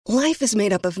Life is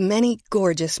made up of many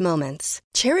gorgeous moments.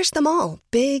 Cherish them all,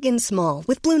 big and small,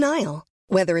 with Blue Nile.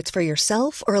 Whether it's for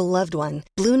yourself or a loved one,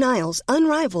 Blue Nile's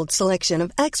unrivaled selection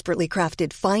of expertly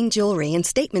crafted fine jewelry and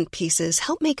statement pieces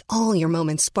help make all your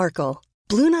moments sparkle.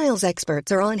 Blue Nile's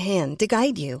experts are on hand to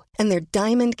guide you, and their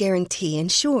diamond guarantee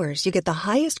ensures you get the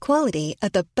highest quality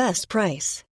at the best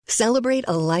price. Celebrate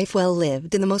a life well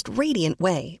lived in the most radiant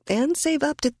way and save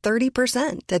up to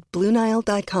 30% at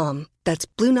BlueNile.com. That's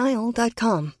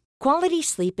BlueNile.com. Quality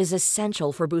sleep is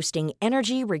essential for boosting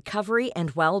energy, recovery,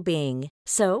 and well-being.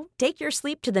 So, take your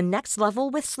sleep to the next level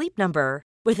with Sleep Number.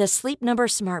 With a Sleep Number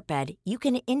smart bed, you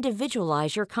can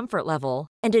individualize your comfort level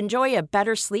and enjoy a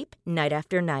better sleep night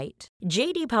after night.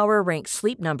 J.D. Power ranks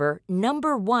Sleep Number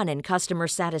number 1 in customer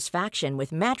satisfaction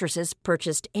with mattresses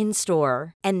purchased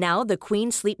in-store. And now the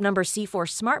Queen Sleep Number C4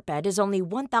 smart bed is only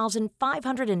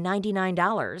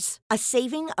 $1,599, a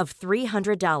saving of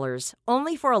 $300,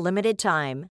 only for a limited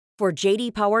time. For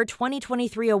J.D. Power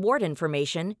 2023 award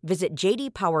information, visit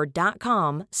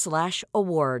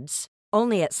jdpower.com/awards.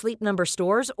 Only at Sleep Number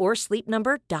stores or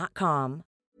sleepnumber.com.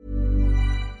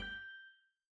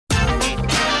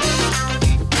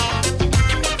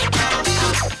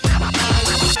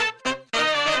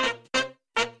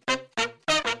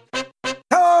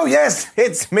 Oh yes,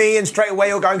 it's me, and straight away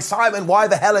you're going, Simon, why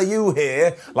the hell are you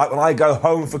here? Like when I go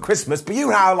home for Christmas, but you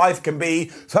know how life can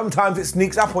be. Sometimes it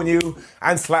sneaks up on you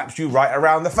and slaps you right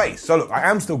around the face. So look, I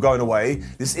am still going away.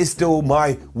 This is still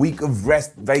my week of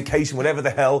rest, vacation, whatever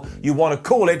the hell you want to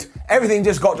call it. Everything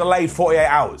just got delayed 48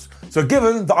 hours. So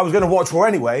given that I was going to watch Raw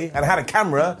anyway, and I had a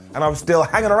camera, and I was still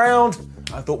hanging around,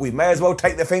 I thought we may as well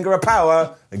take the finger of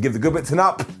power and give the good bits an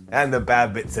up and the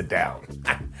bad bits a down.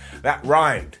 That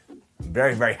rhymed. I'm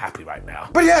very, very happy right now.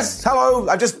 But yes, hello,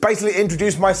 I just basically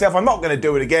introduced myself. I'm not going to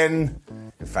do it again.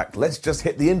 In fact, let's just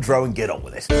hit the intro and get on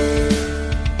with it.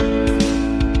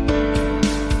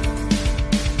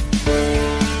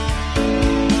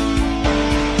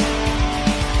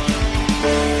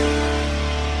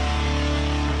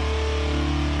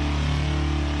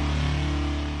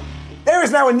 There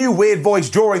is now a new weird voice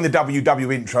during the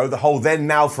WW intro, the whole then,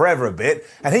 now, forever bit,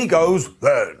 and he goes,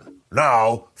 then,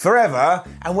 now, forever,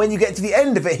 and when you get to the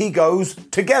end of it, he goes,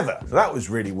 together. So that was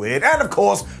really weird. And of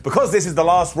course, because this is the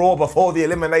last Raw before the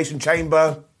Elimination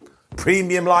Chamber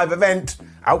premium live event,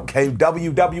 out came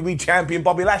WWE Champion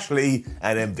Bobby Lashley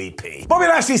and MVP. Bobby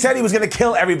Lashley said he was going to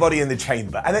kill everybody in the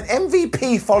chamber, and then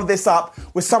MVP followed this up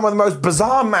with some of the most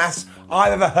bizarre maths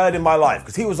I've ever heard in my life,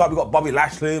 because he was like, we've got Bobby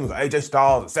Lashley, we've got AJ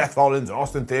Styles, and Seth Rollins, and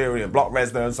Austin Theory, and Brock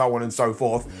Lesnar, and so on and so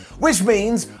forth, which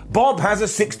means Bob has a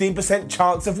 16%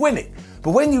 chance of winning.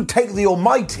 But when you take the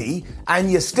almighty and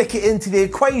you stick it into the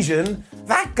equation,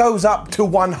 that goes up to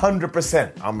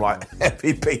 100%. I'm like,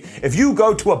 MVP, if you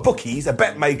go to a bookies, a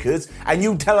bet makers, and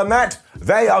you tell them that,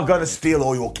 they are going to steal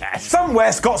all your cash.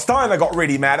 Somewhere Scott Steiner got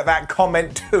really mad at that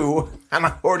comment too, and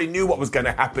I already knew what was going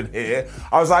to happen here.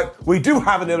 I was like, we do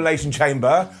have an Elimination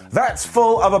Chamber. That's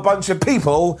full of a bunch of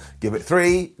people. Give it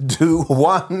 3, 2,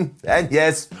 1. And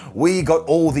yes, we got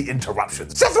all the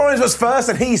interruptions. Seth Rollins was first,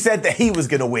 and he said that he was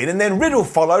going to win. And then Riddle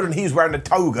followed, and he was wearing a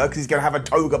toga because he's going to have a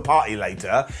toga party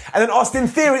later. And then Austin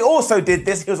Theory also did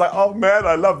this. He was like, oh man,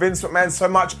 I love Vince McMahon so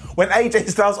much. When AJ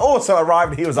Styles also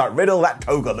arrived, he was like, Riddle, that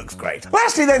toga looks great.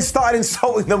 Lashley then started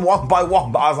insulting them one by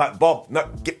one, but I was like, Bob, no,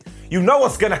 you know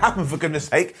what's going to happen, for goodness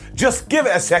sake. Just give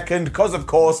it a second, because of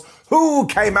course, who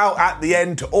came out at the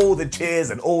end to all the cheers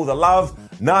and all the love?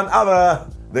 None other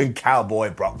than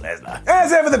Cowboy Brock Lesnar.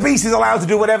 As ever, the Beast is allowed to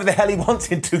do whatever the hell he wants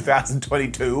in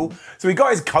 2022. So he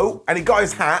got his coat and he got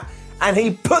his hat and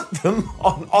he put them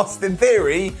on Austin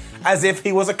Theory as if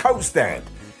he was a coat stand.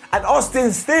 And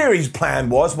Austin Theory's plan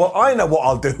was, well, I know what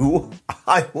I'll do.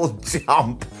 I will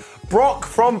jump Brock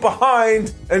from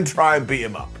behind and try and beat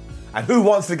him up. And who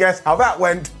wants to guess how that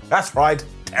went? That's right,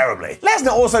 terribly.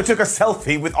 Lesnar also took a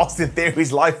selfie with Austin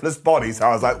Theory's lifeless body, so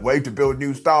I was like, way to build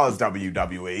new stars,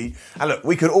 WWE. And look,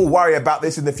 we could all worry about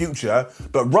this in the future,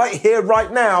 but right here,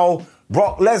 right now,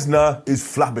 Brock Lesnar is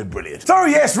flapping brilliant. So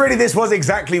yes, really, this was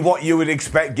exactly what you would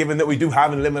expect, given that we do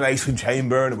have an Elimination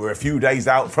Chamber and we're a few days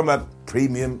out from a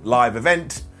premium live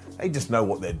event. They just know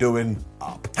what they're doing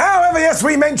up. However, yes,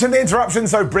 we mentioned the interruption,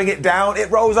 so bring it down. It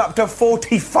rolls up to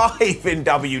 45 in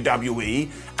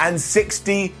WWE and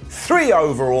 63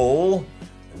 overall.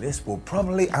 And this will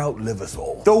probably outlive us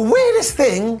all. The weirdest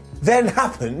thing then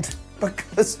happened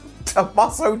because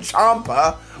Tommaso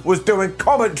Ciampa was doing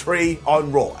commentary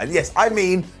on Raw. And yes, I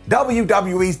mean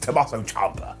WWE's Tommaso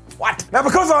Ciampa. What? Now,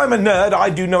 because I'm a nerd,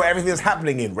 I do know everything that's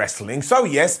happening in wrestling. So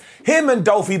yes, him and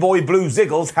Dolphy Boy Blue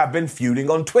Ziggles have been feuding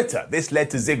on Twitter. This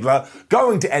led to Ziggler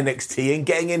going to NXT and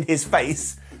getting in his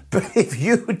face But if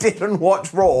you didn't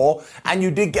watch Raw and you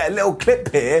did get a little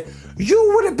clip here,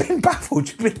 you would have been baffled.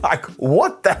 You'd be like,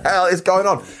 what the hell is going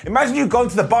on? Imagine you'd gone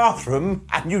to the bathroom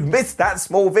and you'd missed that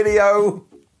small video.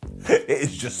 It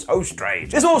is just so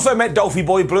strange. This also meant Dolphy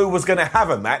Boy Blue was going to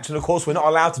have a match, and of course we're not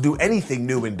allowed to do anything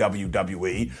new in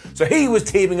WWE, so he was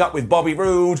teaming up with Bobby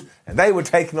Roode, and they were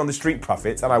taking on the Street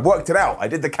Profits, and I worked it out. I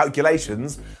did the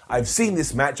calculations. I've seen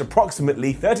this match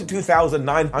approximately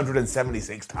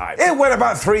 32,976 times. It went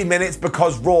about 3 minutes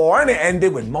because Raw, and it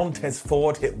ended when Montez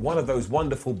Ford hit one of those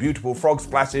wonderful, beautiful frog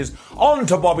splashes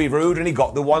onto Bobby Roode, and he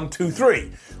got the 1, 2,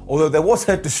 3. Although there was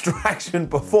a distraction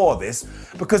before this,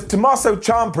 because Tommaso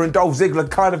Ciampa and Dolph Ziggler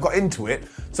kind of got into it,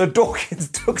 so Dawkins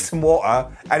took some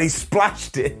water and he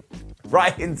splashed it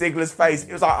right in Ziggler's face.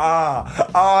 He was like,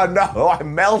 no,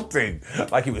 I'm melting.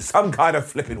 Like he was some kind of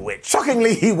flipping witch.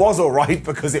 Shockingly, he was alright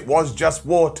because it was just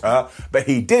water, but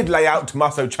he did lay out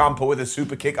Tommaso Ciampa with a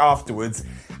super kick afterwards,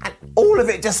 and all of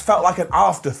it just felt like an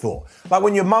afterthought. Like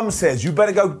when your mum says, you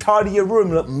better go tidy your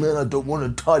room. Like, man, I don't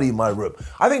want to tidy my room.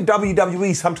 I think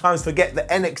WWE sometimes forget that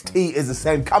NXT is the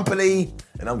same company,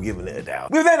 and I'm giving it a down.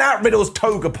 We were then at Riddle's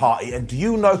toga party, and do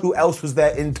you know who else was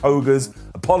there in togas?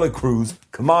 Apollo Crews,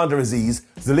 Commander Aziz,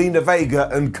 Zelina Vega,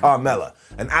 and Carmella.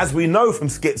 And as we know from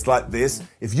skits like this,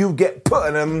 if you get put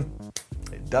in them,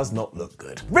 it does not look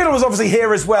good. Riddle was obviously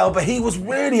here as well, but he was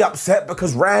really upset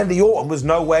because Randy Orton was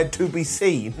nowhere to be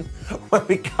seen. When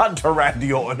we cut to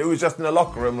Randy Orton, who was just in the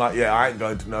locker room like, yeah, I ain't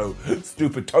going to no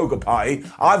stupid toga party.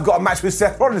 I've got a match with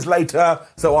Seth Rollins later,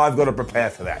 so I've got to prepare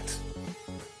for that.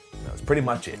 That's pretty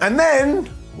much it. And then,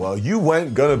 well, you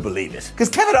weren't gonna believe it. Because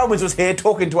Kevin Owens was here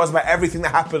talking to us about everything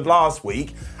that happened last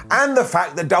week and the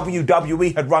fact that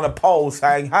WWE had run a poll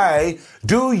saying, hey,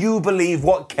 do you believe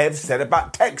what Kev said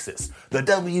about Texas? The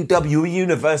WWE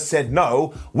Universe said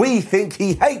no. We think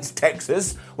he hates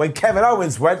Texas. When Kevin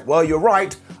Owens went, well, you're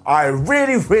right. I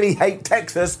really, really hate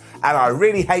Texas, and I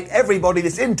really hate everybody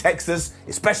that's in Texas,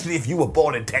 especially if you were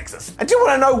born in Texas. And do you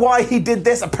want to know why he did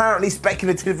this, apparently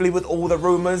speculatively with all the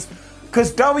rumors?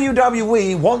 Because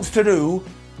WWE wants to do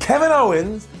Kevin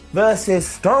Owens versus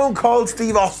Stone Cold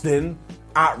Steve Austin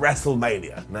at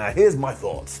WrestleMania. Now, here's my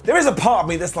thoughts. There is a part of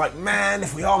me that's like, man,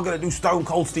 if we are going to do Stone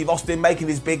Cold Steve Austin making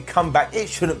his big comeback, it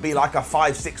shouldn't be like a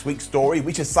 5-6 week story.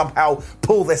 We should somehow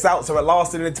pull this out so it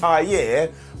lasts an entire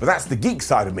year. But that's the geek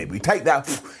side of me. We take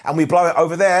that and we blow it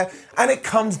over there, and it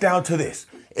comes down to this.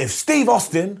 If Steve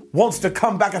Austin wants to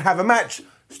come back and have a match,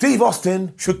 Steve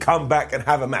Austin should come back and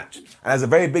have a match. And as a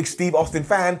very big Steve Austin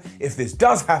fan, if this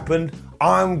does happen,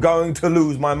 I'm going to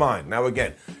lose my mind. Now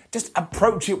again, just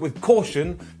approach it with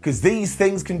caution, because these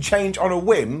things can change on a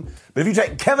whim. But if you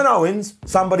take Kevin Owens,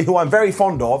 somebody who I'm very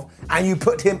fond of, and you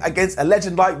put him against a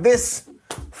legend like this,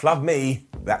 flub me,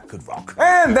 that could rock.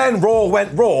 And then Raw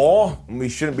went Raw, and we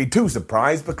shouldn't be too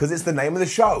surprised because it's the name of the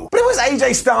show. But it was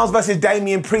AJ Styles versus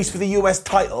Damian Priest for the US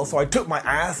title, so I took my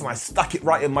ass and I stuck it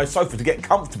right in my sofa to get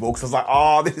comfortable because I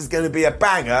was like, this is going to be a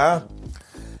banger.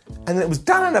 And it was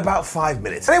done in about 5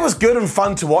 minutes. And it was good and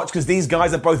fun to watch because these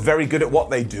guys are both very good at what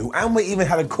they do, and we even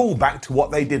had a callback to what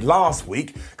they did last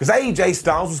week because AJ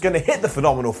Styles was going to hit the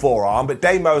phenomenal forearm, but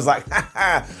Damo was like,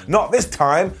 not this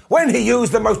time, when he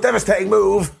used the most devastating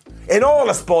move in all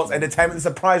of sports entertainment, the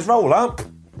surprise roll-up.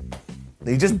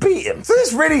 He just beat him. So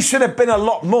this really should have been a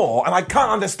lot more, and I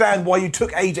can't understand why you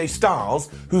took AJ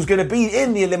Styles, who's going to be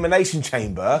in the Elimination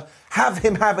Chamber, have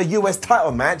him have a US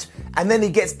title match, and then he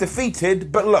gets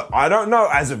defeated. But look, I don't know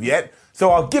as of yet,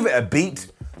 so I'll give it a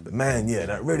beat. But man, yeah,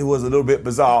 that really was a little bit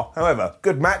bizarre. However,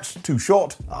 good match, too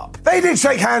short, up. They did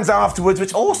shake hands afterwards,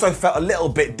 which also felt a little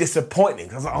bit disappointing.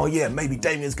 I was like, oh yeah, maybe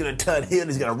Damian's going to turn heel,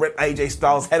 he's going to rip AJ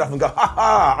Styles' head off and go,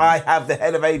 I have the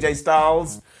head of AJ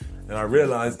Styles. And I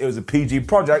realised it was a PG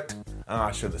project, and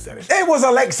I should have said it. It was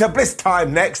Alexa Bliss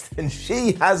time next, and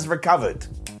she has recovered.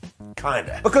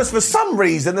 Kinda. Because for some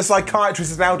reason, the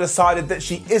psychiatrist has now decided that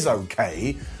she is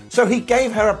okay, so he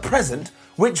gave her a present,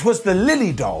 which was the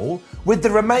Lily doll with the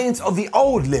remains of the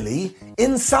old Lily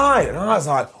inside. And I was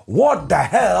like, what the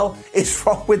hell is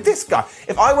wrong with this guy?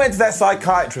 If I went to that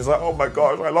psychiatrist, like, oh my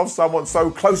gosh, I love someone so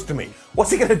close to me,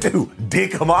 what's he gonna do?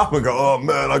 Dig him up and go, oh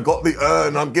man, I got the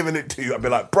urn, I'm giving it to you. I'd be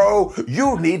like, bro,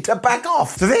 you need to back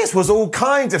off. So this was all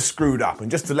kinds of screwed up.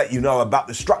 And just to let you know about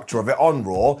the structure of it on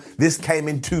Raw, this came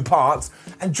in 2 parts.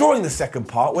 And during the second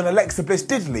part, when Alexa Bliss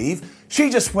did leave, she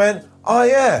just went, oh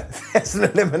yeah, there's an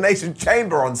Elimination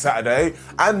Chamber on Saturday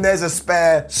and there's a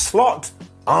spare slot.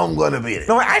 I'm gonna be in it.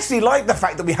 Now, I actually like the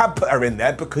fact that we had put her in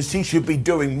there because she should be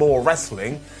doing more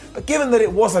wrestling. But given that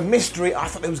it was a mystery, I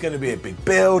thought there was going to be a big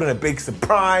build and a big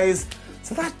surprise. So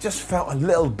So that just felt a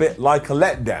little bit like a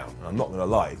letdown. I'm not going to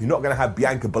lie. If you're not going to have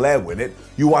Bianca Belair win it,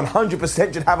 you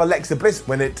 100% should have Alexa Bliss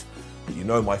win it. But you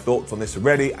know my thoughts on this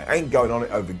already. I ain't going on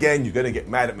it over again. You're going to get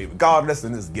mad at me regardless,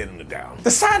 and this is getting it down.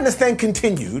 The sadness then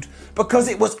continued because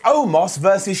it was Omos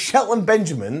versus Shelton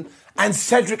Benjamin and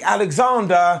Cedric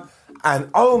Alexander,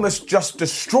 and Omos just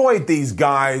destroyed these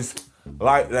guys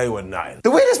like they were nothing. The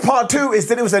weirdest part too is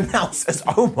that it was announced as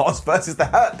Omos versus the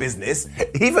Hurt Business,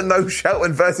 even though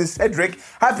Shelton versus Cedric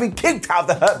have been kicked out of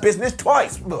the Hurt Business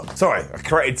twice. Sorry, I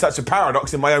created such a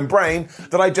paradox in my own brain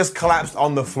that I just collapsed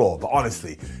on the floor. But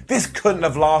honestly, this couldn't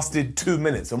have lasted 2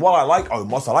 minutes. And while I like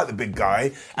Omos, I like the big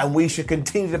guy, and we should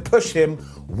continue to push him,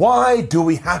 why do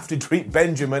we have to treat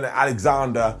Benjamin and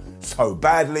Alexander so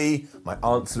badly? My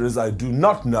answer is I do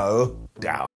not know.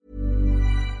 Down.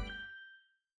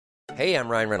 Hey, I'm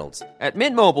Ryan Reynolds. At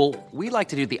Mint Mobile, we like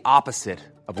to do the opposite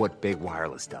of what Big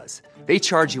Wireless does. They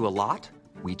charge you a lot,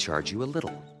 we charge you a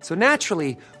little. So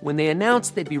naturally, when they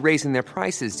announced they'd be raising their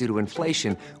prices due to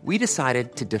inflation, we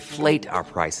decided to deflate our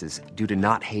prices due to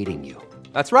not hating you.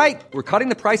 That's right. We're cutting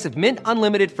the price of Mint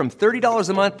Unlimited from $30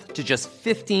 a month to just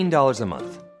 $15 a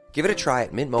month. Give it a try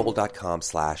at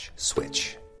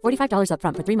mintmobile.com/switch. $45 up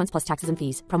front for 3 months plus taxes and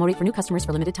fees. Promo rate for new customers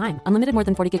for limited time. Unlimited more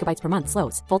than 40 gigabytes per month.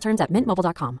 Slows full terms at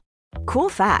mintmobile.com. Cool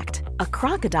fact, a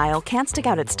crocodile can't stick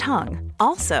out its tongue.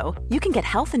 Also, you can get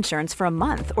health insurance for a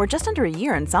month or just under a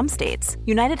year in some states.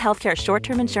 United Healthcare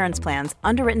short-term insurance plans,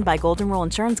 underwritten by Golden Rule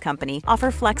Insurance Company, offer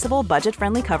flexible,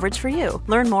 budget-friendly coverage for you.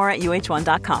 Learn more at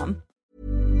uh1.com.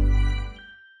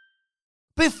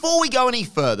 Before we go any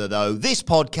further, though, this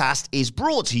podcast is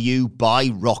brought to you by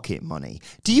Rocket Money.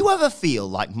 Do you ever feel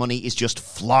like money is just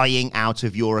flying out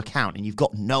of your account and you've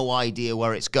got no idea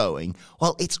where it's going?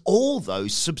 Well, it's all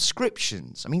those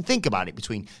subscriptions. I mean, think about it.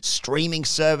 Between streaming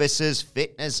services,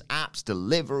 fitness apps,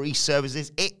 delivery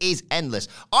services, it is endless.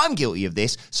 I'm guilty of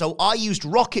this, so I used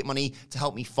Rocket Money to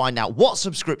help me find out what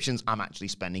subscriptions I'm actually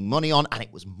spending money on, and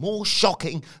it was more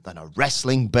shocking than a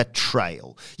wrestling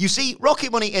betrayal. You see,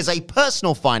 Rocket Money is a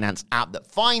personal finance app that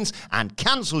finds and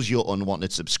cancels your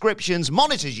unwanted subscriptions,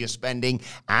 monitors your spending,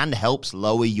 and helps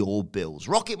lower your bills.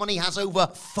 Rocket Money has over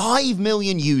 5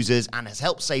 million users and has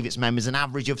helped save its members an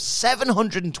average of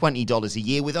 $720 a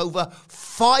year, with over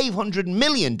 $500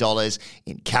 million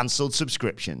in cancelled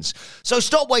subscriptions. So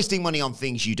stop wasting money on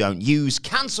things you don't use.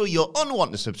 Cancel your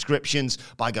unwanted subscriptions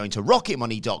by going to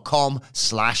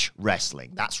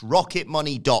rocketmoney.com/wrestling. That's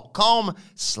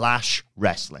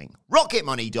rocketmoney.com/wrestling.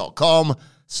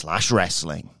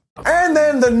 rocketmoney.com/wrestling. And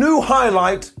then the new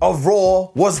highlight of Raw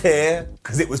was here,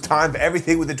 because it was time for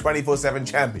everything with the 24/7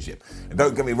 championship. And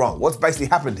don't get me wrong, what's basically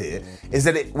happened here is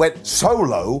that it went so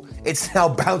low, it's now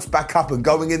bounced back up and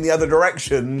going in the other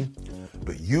direction.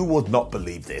 But you would not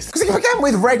believe this. Because it began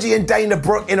with Reggie and Dana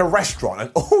Brooke in a restaurant, and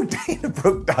all Dana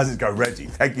Brooke does is go, Reggie,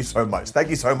 thank you so much.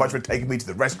 Thank you so much for taking me to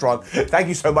the restaurant. Thank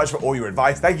you so much for all your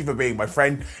advice. Thank you for being my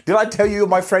friend. Did I tell you you're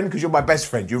my friend? Because you're my best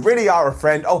friend. You really are a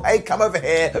friend. Oh, hey, come over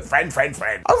here. Friend.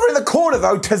 Over in the corner,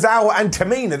 though, Tozawa and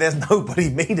Tamina, there's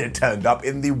nobody meaner turned up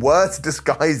in the worst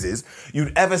disguises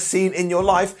you'd ever seen in your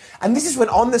life. And this is when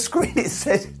on the screen it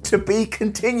said, to be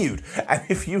continued. And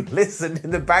if you listened in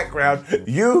the background,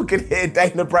 you could hear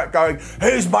Dana Brooke going,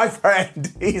 who's my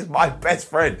friend? He's my best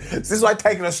friend. So this is like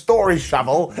taking a story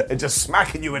shovel and just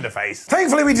smacking you in the face.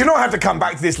 Thankfully, we do not have to come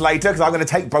back to this later, because I'm going to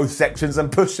take both sections and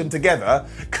push them together,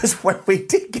 because when we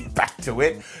did get back to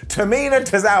it, Tamina,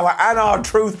 Tozawa, and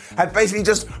R-Truth had basically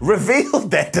just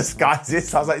revealed their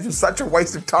disguises. I was like, it was such a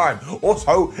waste of time.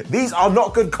 Also, these are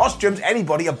not good costumes.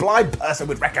 Anybody, a blind person,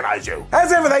 would recognize you.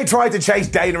 As ever, they tried to chase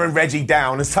Dana and Reggie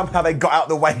down, and somehow they got out of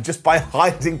the way just by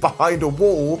hiding behind a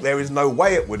wall. There is no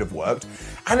way it would have worked.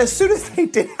 And as soon as they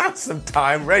did have some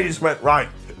time, Reggie just went, right,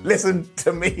 listen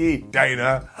to me,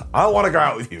 Dana. I want to go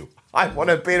out with you. I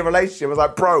want to be in a relationship. I was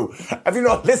like, bro, have you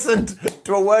not listened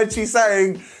to a word she's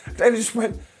saying? Dana just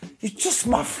went, you're just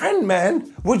my friend,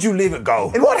 man. Would you leave it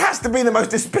go? In what has to be the most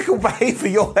despicable behavior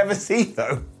you'll ever see,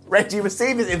 though, Reggie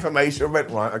received his information and went,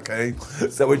 right, okay,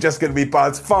 so we're just going to be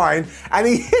buds, fine. And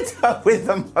he hit her with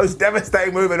the most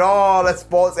devastating move in all of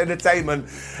sports entertainment,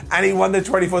 and he won the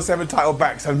 24/7 title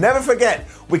back. So never forget,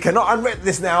 we cannot unwrite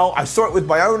this now. I saw it with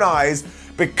my own eyes,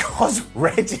 because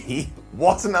Reggie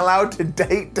wasn't allowed to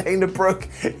date Dana Brooke.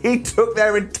 He took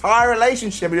their entire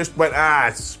relationship and just went,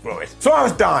 screw it. So I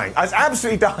was dying. I was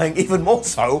absolutely dying, even more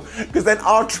so, because then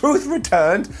R-Truth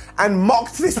returned and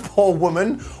mocked this poor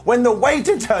woman when the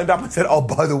waiter turned up and said, oh,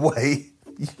 by the way,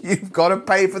 you've got to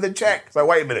pay for the check. So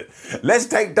wait a minute. Let's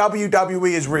take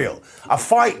WWE as real. A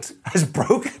fight has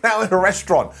broken out in a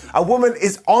restaurant. A woman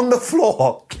is on the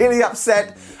floor, clearly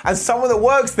upset, and someone that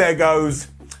works there goes,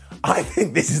 I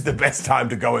think this is the best time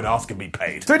to go and ask and be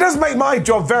paid. So it does make my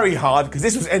job very hard because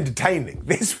this was entertaining.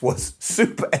 This was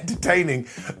super entertaining,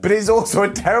 but it's also a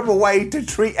terrible way to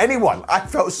treat anyone. I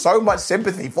felt so much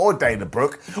sympathy for Dana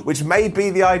Brooke, which may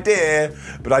be the idea,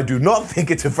 but I do not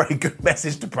think it's a very good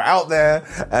message to put out there,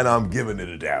 and I'm giving it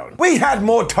a down. We had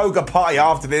more toga party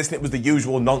after this, and it was the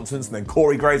usual nonsense, and then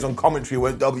Corey Graves on commentary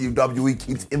went, WWE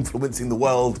keeps influencing the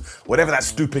world, whatever that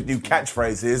stupid new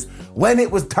catchphrase is, when it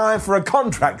was time for a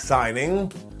contract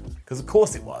signing. Because of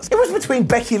course it was. It was between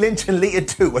Becky Lynch and Lita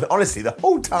too, and honestly, the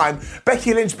whole time,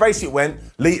 Becky Lynch basically went,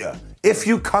 Lita, if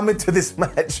you come into this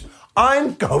match,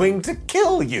 I'm going to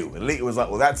kill you. And Lita was like,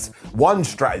 well, that's one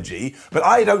strategy, but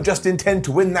I don't just intend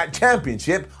to win that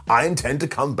championship, I intend to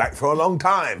come back for a long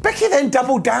time. Becky then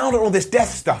doubled down on all this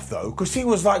death stuff though, because she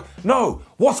was like, no,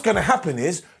 what's going to happen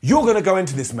is you're going to go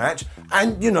into this match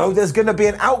and, there's going to be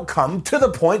an outcome to the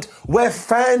point where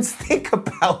fans think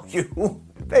about you.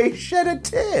 They shed a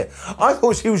tear. I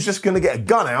thought she was just going to get a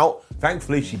gun out.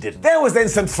 Thankfully, she didn't. There was then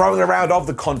some throwing around of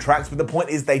the contracts, but the point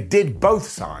is they did both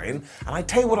sign. And I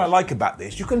tell you what I like about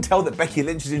this. You can tell that Becky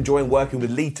Lynch is enjoying working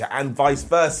with Lita and vice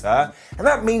versa. And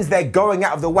that means they're going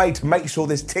out of the way to make sure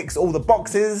this ticks all the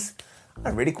boxes. I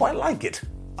really quite like it.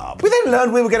 We then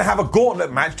learned we were going to have a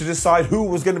gauntlet match to decide who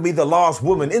was going to be the last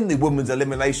woman in the Women's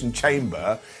Elimination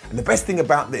Chamber. And the best thing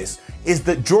about this is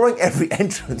that during every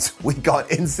entrance, we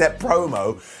got inset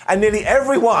promo, and nearly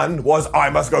everyone was,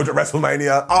 I must go to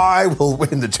WrestleMania, I will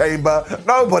win the chamber,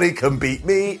 nobody can beat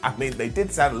me. I mean, they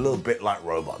did sound a little bit like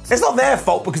robots. It's not their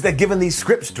fault because they're given these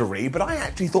scripts to read, but I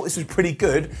actually thought this was pretty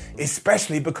good,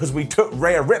 especially because we took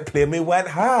Rhea Ripley and we went,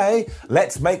 hey,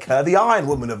 let's make her the Iron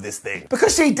Woman of this thing.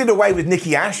 Because she did away with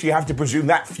Nikki Ash, you have to presume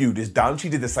that feud is done. She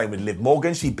did the same with Liv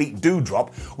Morgan. She beat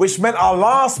Doudrop, which meant our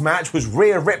last match was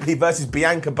Rhea Ripley versus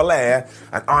Bianca Belair.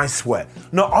 And I swear,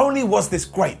 not only was this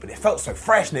great, but it felt so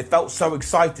fresh and it felt so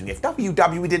exciting. If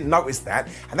WWE didn't notice that,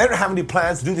 and they don't have any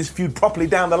plans to do this feud properly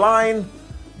down the line,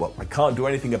 well, I can't do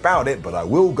anything about it, but I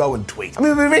will go and tweet. I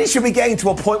mean, we really should be getting to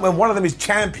a point when one of them is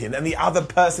champion and the other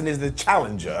person is the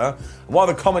challenger. While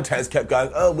the commentators kept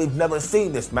going, oh, we've never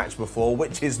seen this match before,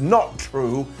 which is not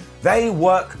true. They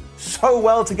work so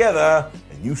well together,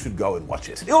 and you should go and watch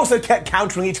it. They also kept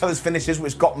countering each other's finishes,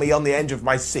 which got me on the edge of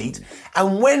my seat.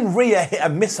 And when Rhea hit a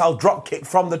missile dropkick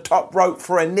from the top rope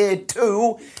for a near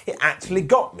two, it actually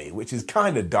got me, which is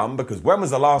kind of dumb because when was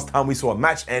the last time we saw a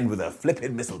match end with a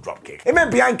flipping missile dropkick? It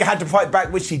meant Bianca had to fight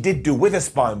back, which she did do with a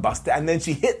spine buster, and then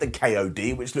she hit the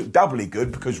KOD, which looked doubly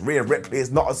good because Rhea Ripley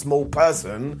is not a small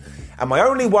person. And my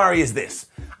only worry is this.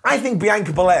 I think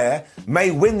Bianca Belair may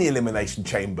win the Elimination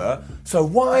Chamber, so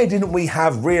why didn't we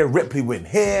have Rhea Ripley win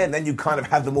here, and then you kind of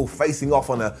have them all facing off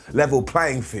on a level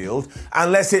playing field,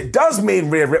 unless it does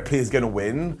mean Rhea Ripley is going to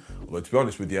win. Well, to be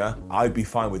honest with you, I'd be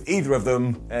fine with either of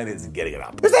them, and it's getting it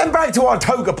up. But then back to our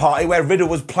toga party where Riddle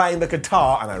was playing the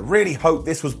guitar, and I really hope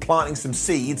this was planting some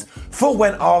seeds for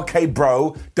when RK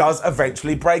Bro does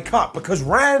eventually break up, because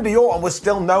Randy Orton was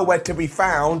still nowhere to be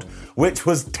found, which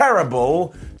was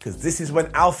terrible, because this is when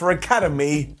Alpha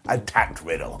Academy attacked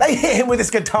Riddle. They hit him with this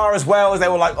guitar as well, as they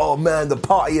were like, oh man, the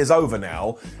party is over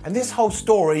now. And this whole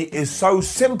story is so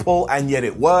simple, and yet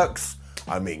it works.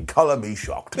 I mean, colour me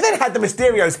shocked. We then had the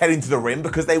Mysterios head into the ring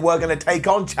because they were going to take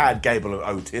on Chad Gable and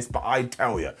Otis, but I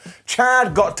tell you,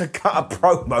 Chad got to cut a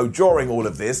promo during all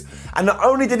of this, and not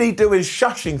only did he do his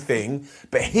shushing thing,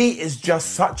 but he is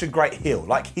just such a great heel.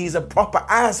 Like, he's a proper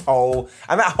asshole,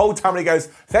 and that whole time he goes,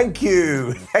 thank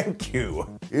you, thank you.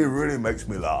 It really makes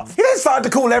me laugh. He then started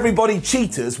to call everybody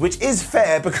cheaters, which is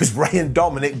fair because Ray and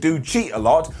Dominic do cheat a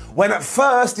lot, when at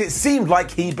first it seemed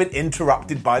like he'd been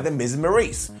interrupted by The Miz and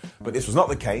Maurice. But this was not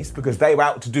the case because they were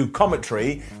out to do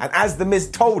commentary, and as The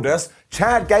Miz told us,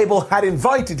 Chad Gable had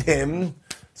invited him,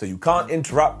 so you can't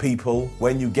interrupt people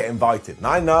when you get invited. And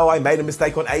I know I made a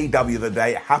mistake on AEW the other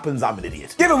day, it happens, I'm an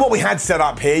idiot. Given what we had set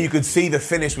up here, you could see the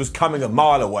finish was coming a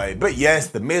mile away, but yes,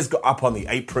 The Miz got up on the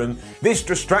apron, this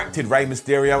distracted Rey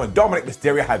Mysterio, and Dominic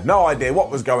Mysterio had no idea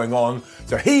what was going on,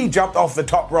 so he jumped off the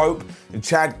top rope, and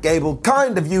Chad Gable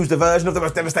kind of used a version of the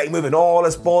most devastating move in all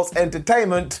of sports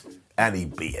entertainment, and he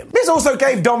beat him. This also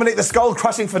gave Dominic the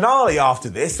skull-crushing finale after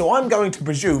this, so I'm going to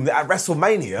presume that at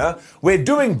WrestleMania, we're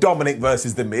doing Dominic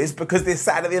versus The Miz because this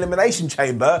Saturday at the Elimination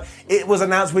Chamber, it was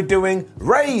announced we're doing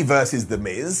Rey versus The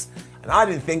Miz. And I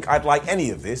didn't think I'd like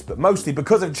any of this, but mostly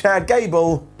because of Chad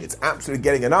Gable, it's absolutely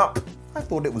getting an up. I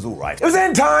thought it was all right. It was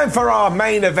then time for our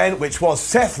main event, which was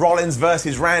Seth Rollins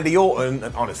versus Randy Orton,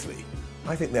 and honestly,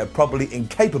 I think they're probably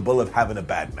incapable of having a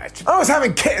bad match. I was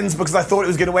having kittens because I thought it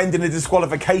was going to end in a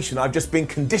disqualification. I've just been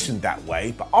conditioned that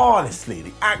way. But honestly,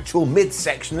 the actual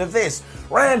midsection of this,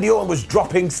 Randy Orton was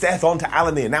dropping Seth onto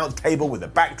Alan the announce table with a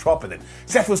backdrop, and then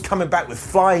Seth was coming back with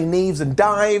flying knees and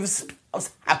dives. I was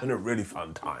having a really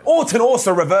fun time. Orton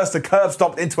also reversed a curb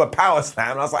stomp into a power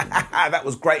slam, and I was like, haha, that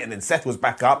was great. And then Seth was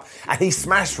back up, and he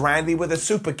smashed Randy with a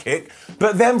super kick.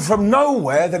 But then from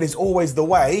nowhere, that is always the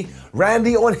way,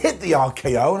 Randy Orton hit the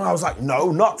RKO, and I was like,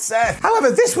 no, not Seth.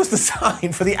 However, this was the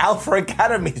sign for the Alpha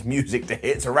Academy's music to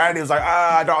hit, so Randy was like,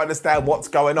 I don't understand what's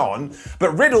going on.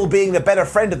 But Riddle, being the better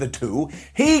friend of the two,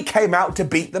 he came out to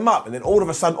beat them up. And then all of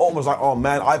a sudden, Orton was like, oh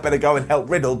man, I better go and help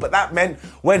Riddle. But that meant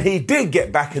when he did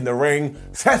get back in the ring,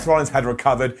 Seth Rollins had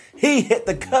recovered, he hit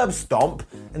the curb stomp,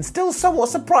 and still somewhat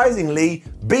surprisingly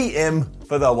beat him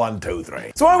for the 1, 2,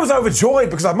 3. So I was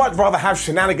overjoyed because I'd much rather have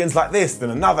shenanigans like this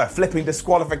than another flipping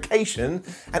disqualification,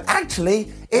 and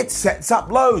actually it sets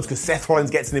up loads because Seth Rollins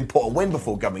gets an important win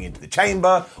before going into the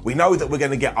chamber. We know that we're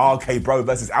going to get RK Bro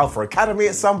versus Alpha Academy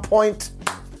at some point.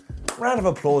 Round of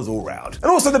applause all round. And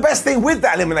also the best thing with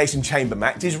that Elimination Chamber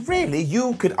match is really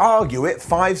you could argue it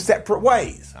 5 separate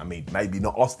ways. I mean, maybe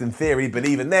not Austin Theory, but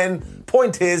even then,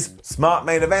 point is, smart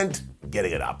main event,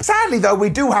 getting it up. Sadly though,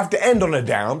 we do have to end on a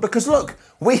down because look,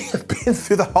 we have been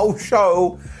through the whole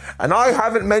show and I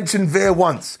haven't mentioned Veer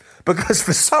once because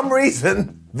for some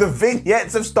reason, the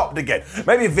vignettes have stopped again.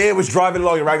 Maybe Veer was driving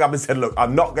along and rang up and said, look,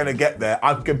 I'm not going to get there.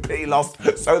 I'm completely lost.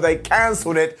 So they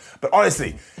cancelled it. But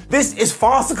honestly, this is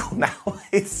farcical now.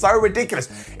 It's so ridiculous.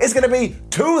 It's going to be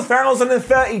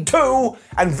 2032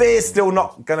 and Veer's still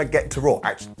not going to get to Raw.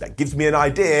 Actually, that gives me an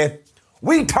idea.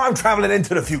 We time traveling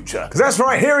into the future. Because that's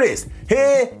right, here it is.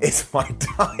 Here is my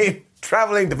time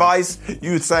traveling device.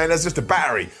 You saying that's just a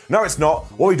battery. No, it's not.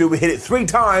 What we do, we hit it 3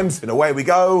 times and away we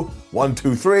go. 1,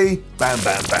 2, 3, bam,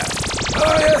 bam, bam.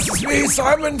 Oh yes, it's me,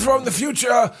 Simon from the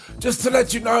future. Just to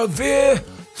let you know, Veer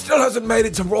still hasn't made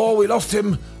it to Raw. We lost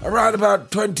him around about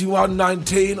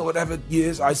 2119 or whatever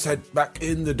years I said back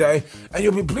in the day. And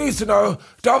you'll be pleased to know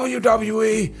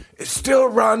WWE is still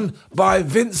run by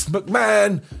Vince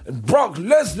McMahon and Brock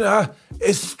Lesnar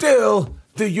is still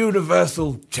the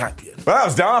Universal Champion. Well, that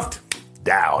was daft.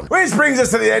 Down. Which brings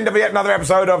us to the end of yet another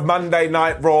episode of Monday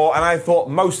Night Raw, and I thought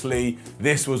mostly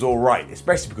this was alright,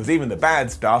 especially because even the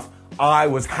bad stuff I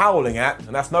was howling at,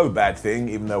 and that's no bad thing,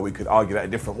 even though we could argue that a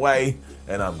different way,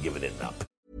 and I'm giving it up.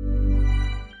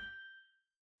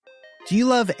 Do you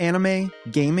love anime,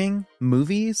 gaming,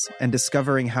 movies, and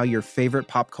discovering how your favorite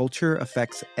pop culture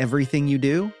affects everything you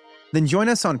do? Then join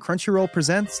us on Crunchyroll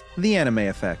Presents The Anime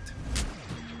Effect.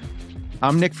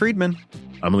 I'm Nick Friedman.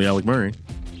 I'm Lee Alec Murray.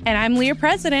 And I'm Leah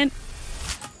President.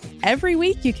 Every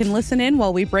week you can listen in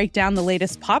while we break down the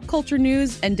latest pop culture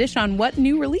news and dish on what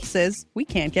new releases we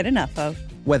can't get enough of.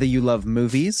 Whether you love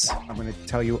movies, I'm going to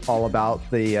tell you all about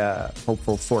the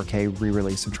hopeful 4K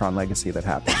re-release of Tron Legacy that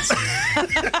happens.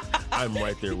 I'm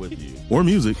right there with you. Or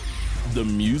music. The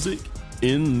music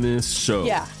in this show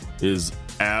is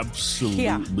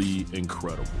absolutely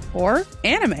incredible. Or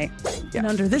anime. And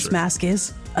under this mask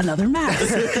is another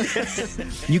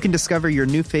mask. You can discover your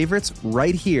new favorites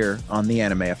right here on The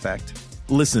Anime Effect.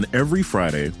 Listen every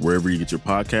Friday wherever you get your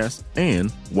podcasts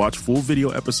and watch full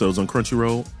video episodes on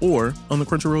Crunchyroll or on the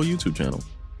Crunchyroll YouTube channel.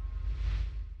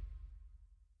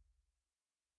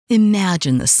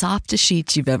 Imagine the softest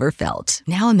sheets you've ever felt.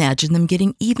 Now imagine them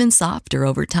getting even softer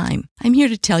over time. I'm here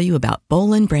to tell you about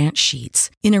Boll & Branch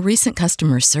sheets. In a recent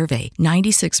customer survey,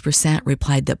 96%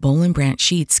 replied that Boll & Branch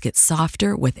sheets get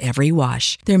softer with every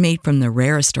wash. They're made from the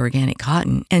rarest organic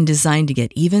cotton and designed to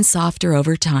get even softer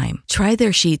over time. Try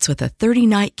their sheets with a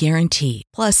 30-night guarantee,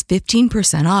 plus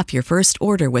 15% off your first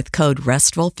order with code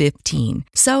RESTFUL15.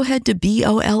 So head to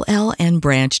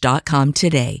BOLLandbranch.com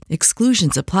today.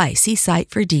 Exclusions apply. See site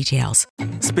for details.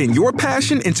 Spin your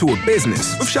passion into a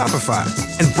business with Shopify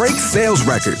and break sales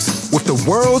records with the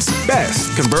world's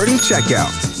best converting checkout.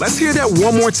 Let's hear that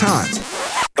one more time.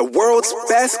 The world's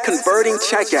best converting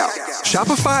checkout.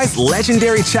 Shopify's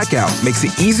legendary checkout makes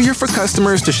it easier for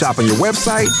customers to shop on your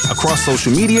website, across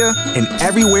social media, and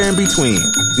everywhere in between.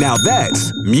 Now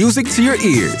that's music to your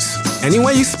ears. Any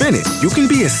way you spin it, you can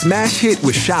be a smash hit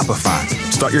with Shopify.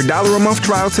 Start your $1 a month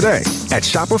trial today at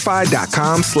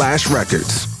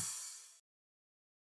shopify.com/records.